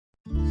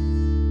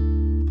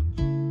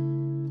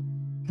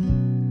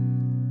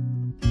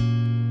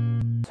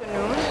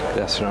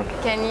Good afternoon.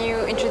 Can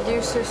you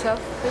introduce yourself,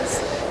 please?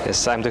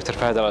 Yes, I'm Dr.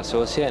 Fahd,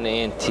 Alasousi, an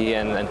ENT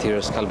and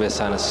anterior skull-base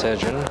sinus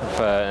surgeon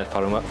for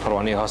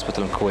Farwaniya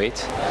Hospital in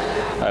Kuwait.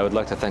 I would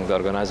like to thank the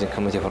organizing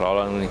committee for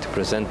allowing me to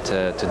present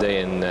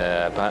today in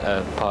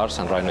PARS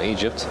and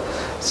RhinoEgypt.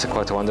 It's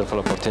quite a wonderful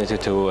opportunity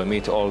to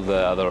meet all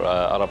the other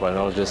Arab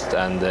rhinologists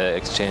and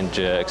exchange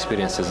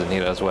experiences in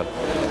here as well.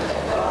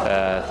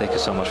 Thank you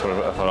so much for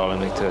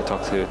allowing me to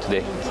talk to you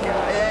today.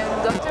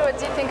 Doctor, what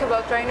do you think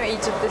about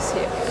RhinoEgypt this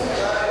year?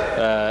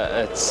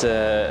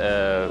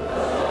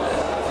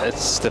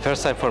 It's the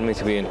first time for me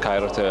to be in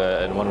Cairo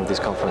in one of these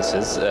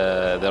conferences.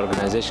 The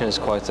organization is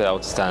quite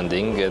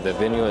outstanding. The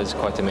venue is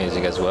quite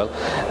amazing as well,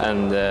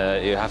 and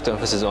you have to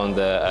emphasize on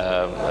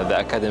the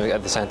academic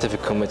and the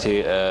scientific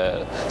committee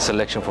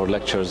selection for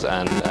lectures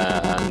and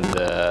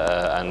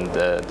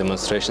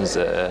demonstrations.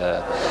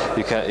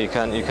 You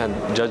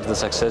can judge the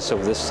success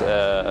of this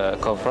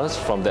conference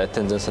from the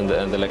attendance and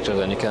the lectures,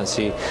 and you can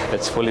see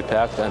it's fully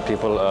packed and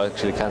people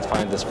actually can't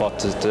find the spot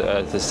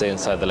to stay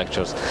inside the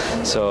lectures.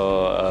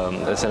 So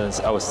it's an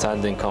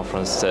outstanding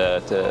conference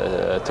to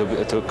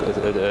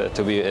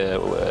be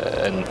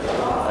in,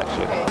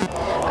 actually.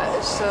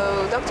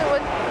 So, Doctor,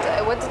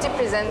 what did you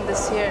present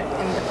this year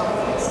in the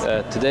conference?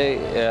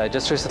 Today,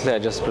 just recently, I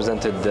just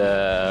presented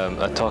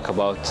a talk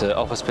about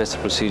office-based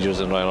procedures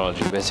in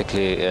rhinology.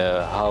 Basically,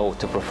 how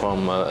to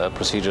perform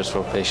procedures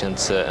for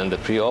patients in the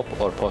pre-op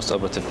or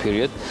post-operative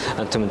period,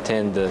 and to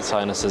maintain the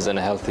sinuses in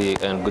a healthy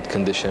and good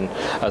condition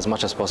as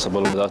much as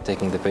possible without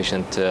taking the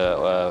patient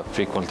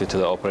frequently to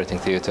the operating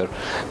theater,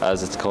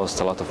 as it costs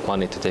a lot of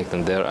money to take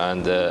them there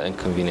and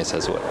inconvenience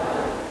as well.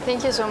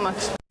 Thank you so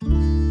much.